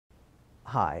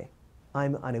Hi,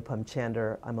 I'm Anupam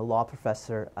Chander. I'm a law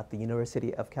professor at the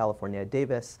University of California,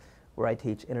 Davis, where I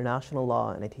teach international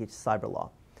law and I teach cyber law.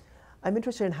 I'm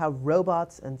interested in how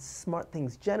robots and smart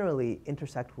things generally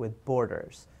intersect with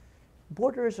borders.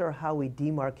 Borders are how we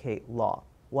demarcate law.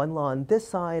 One law on this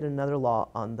side, another law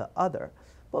on the other.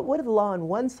 But what if the law on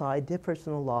one side differs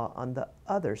from the law on the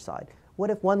other side?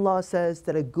 What if one law says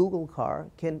that a Google car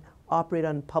can operate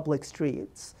on public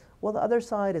streets, while the other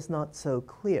side is not so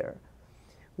clear?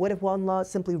 What if one law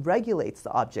simply regulates the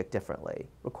object differently,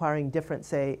 requiring different,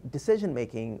 say,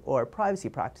 decision-making or privacy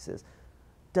practices?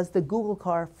 Does the Google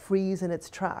car freeze in its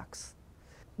tracks?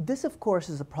 This, of course,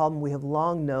 is a problem we have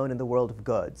long known in the world of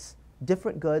goods.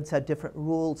 Different goods have different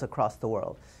rules across the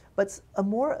world. But it's a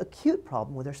more acute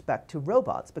problem with respect to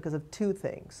robots because of two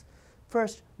things.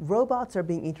 First, robots are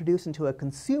being introduced into a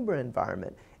consumer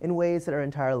environment in ways that are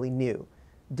entirely new.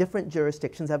 Different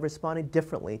jurisdictions have responded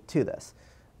differently to this.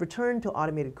 Return to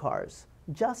automated cars.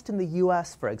 Just in the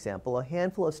US, for example, a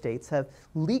handful of states have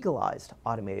legalized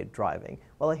automated driving,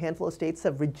 while a handful of states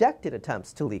have rejected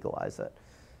attempts to legalize it.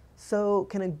 So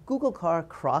can a Google car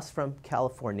cross from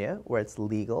California, where it's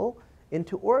legal,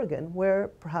 into Oregon, where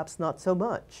perhaps not so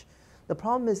much? The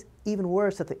problem is even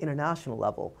worse at the international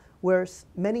level, where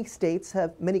many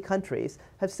countries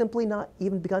have simply not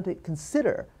even begun to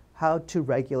consider how to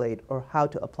regulate or how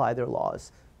to apply their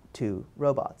laws to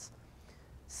robots.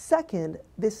 Second,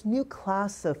 this new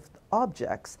class of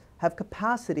objects have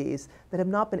capacities that have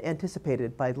not been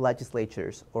anticipated by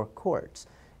legislatures or courts.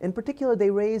 In particular, they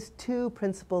raise two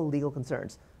principal legal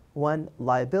concerns. One,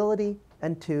 liability,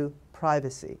 and two,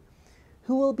 privacy.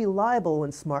 Who will be liable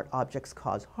when smart objects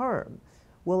cause harm?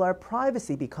 Will our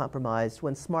privacy be compromised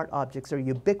when smart objects are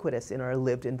ubiquitous in our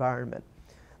lived environment?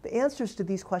 The answers to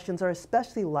these questions are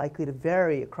especially likely to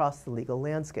vary across the legal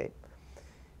landscape.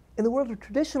 In the world of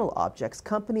traditional objects,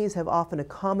 companies have often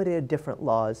accommodated different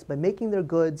laws by making their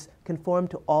goods conform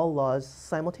to all laws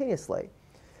simultaneously,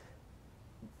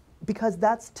 because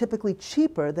that's typically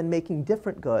cheaper than making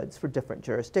different goods for different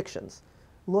jurisdictions.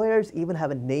 Lawyers even have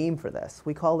a name for this.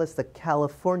 We call this the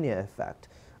California effect,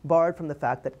 borrowed from the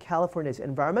fact that California's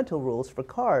environmental rules for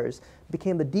cars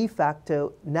became the de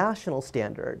facto national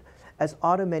standard as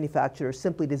auto manufacturers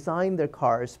simply designed their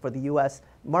cars for the US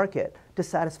market to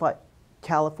satisfy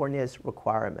California's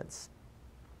requirements.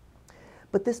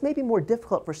 But this may be more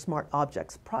difficult for smart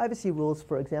objects. Privacy rules,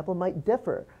 for example, might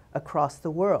differ across the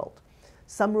world.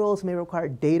 Some rules may require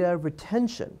data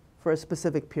retention for a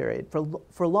specific period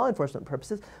for law enforcement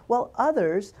purposes, while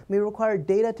others may require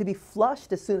data to be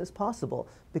flushed as soon as possible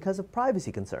because of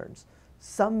privacy concerns.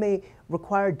 Some may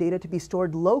require data to be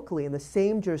stored locally in the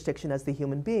same jurisdiction as the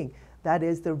human being. That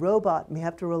is, the robot may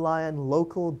have to rely on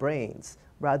local brains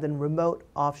rather than remote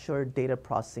offshore data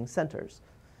processing centers.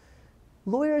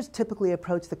 Lawyers typically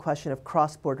approach the question of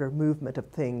cross-border movement of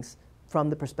things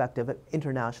from the perspective of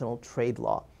international trade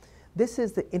law. This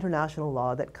is the international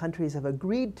law that countries have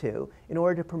agreed to in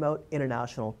order to promote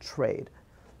international trade.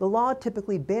 The law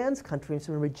typically bans countries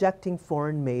from rejecting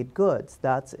foreign-made goods.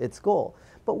 That's its goal.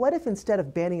 But what if instead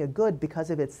of banning a good because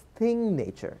of its thing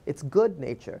nature, its good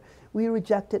nature, we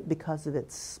reject it because of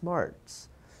its smarts,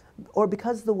 or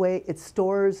because of the way it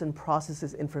stores and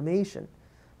processes information?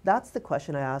 That's the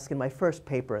question I ask in my first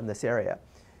paper in this area.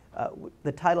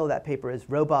 The title of that paper is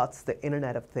Robots, the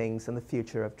Internet of Things and the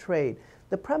Future of Trade.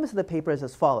 The premise of the paper is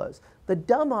as follows. The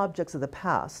dumb objects of the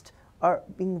past are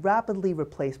being rapidly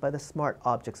replaced by the smart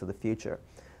objects of the future.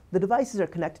 The devices are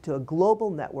connected to a global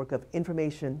network of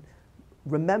information,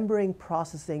 remembering,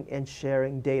 processing, and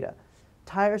sharing data.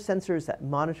 Tire sensors that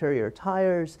monitor your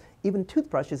tires, even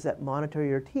toothbrushes that monitor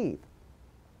your teeth,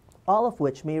 all of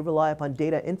which may rely upon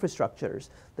data infrastructures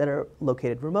that are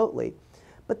located remotely.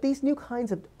 But these new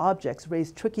kinds of objects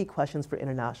raise tricky questions for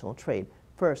international trade.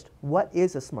 First, what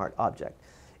is a smart object?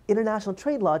 International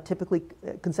trade law typically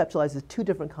conceptualizes two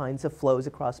different kinds of flows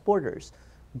across borders: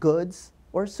 goods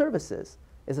or services.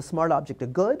 Is a smart object a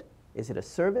good? Is it a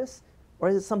service? Or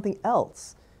is it something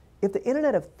else? If the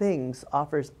Internet of Things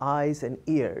offers eyes and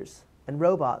ears, and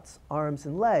robots, arms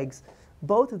and legs,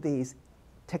 both of these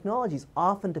technologies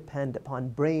often depend upon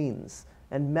brains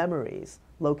and memories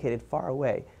located far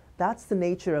away. That's the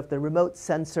nature of the remote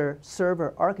sensor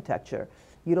server architecture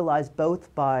utilized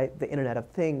both by the Internet of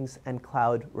Things and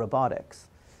cloud robotics.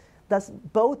 Thus,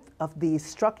 both of these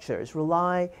structures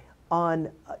rely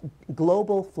on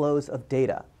global flows of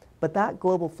data, but that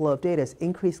global flow of data is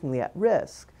increasingly at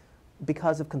risk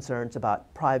because of concerns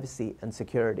about privacy and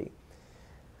security.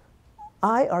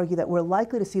 I argue that we're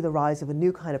likely to see the rise of a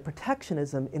new kind of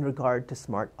protectionism in regard to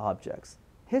smart objects.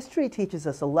 History teaches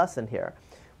us a lesson here.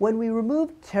 When we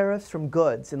removed tariffs from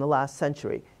goods in the last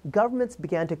century, governments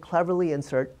began to cleverly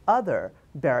insert other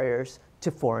barriers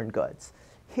to foreign goods,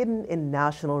 hidden in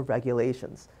national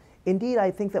regulations. Indeed,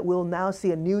 I think that we'll now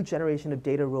see a new generation of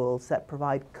data rules that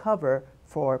provide cover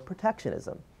for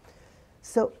protectionism.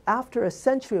 So after a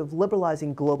century of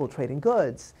liberalizing global trade in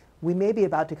goods, we may be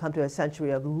about to come to a century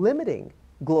of limiting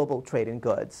global trade in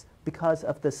goods because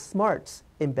of the smarts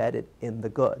embedded in the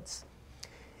goods.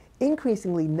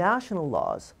 Increasingly, national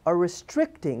laws are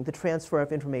restricting the transfer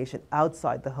of information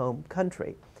outside the home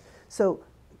country. So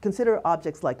consider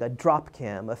objects like a drop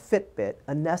cam, a Fitbit,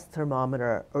 a Nest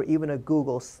thermometer, or even a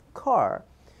Google car,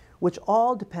 which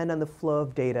all depend on the flow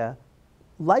of data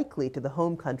likely to the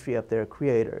home country of their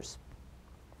creators.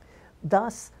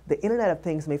 Thus, the Internet of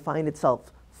Things may find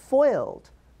itself foiled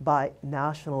by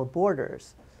national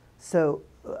borders,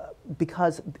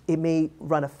 because it may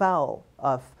run afoul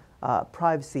of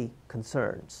privacy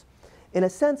concerns. In a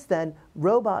sense, then,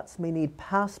 robots may need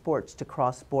passports to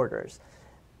cross borders,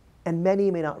 and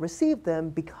many may not receive them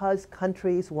because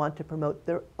countries want to promote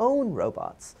their own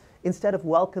robots instead of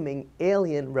welcoming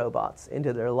alien robots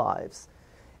into their lives.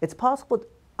 It's possible,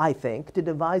 I think, to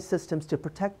devise systems to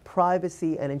protect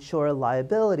privacy and ensure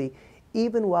liability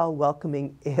even while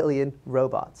welcoming alien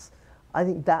robots. I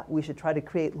think that we should try to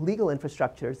create legal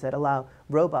infrastructures that allow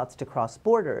robots to cross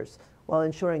borders while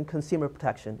ensuring consumer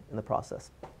protection in the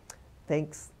process.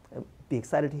 Thanks. I'd be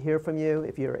excited to hear from you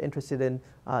if you're interested in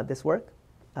this work.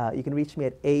 You can reach me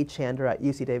at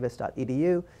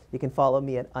achander@ucdavis.edu. You can follow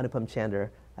me at Anupam Chander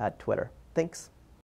at Twitter. Thanks.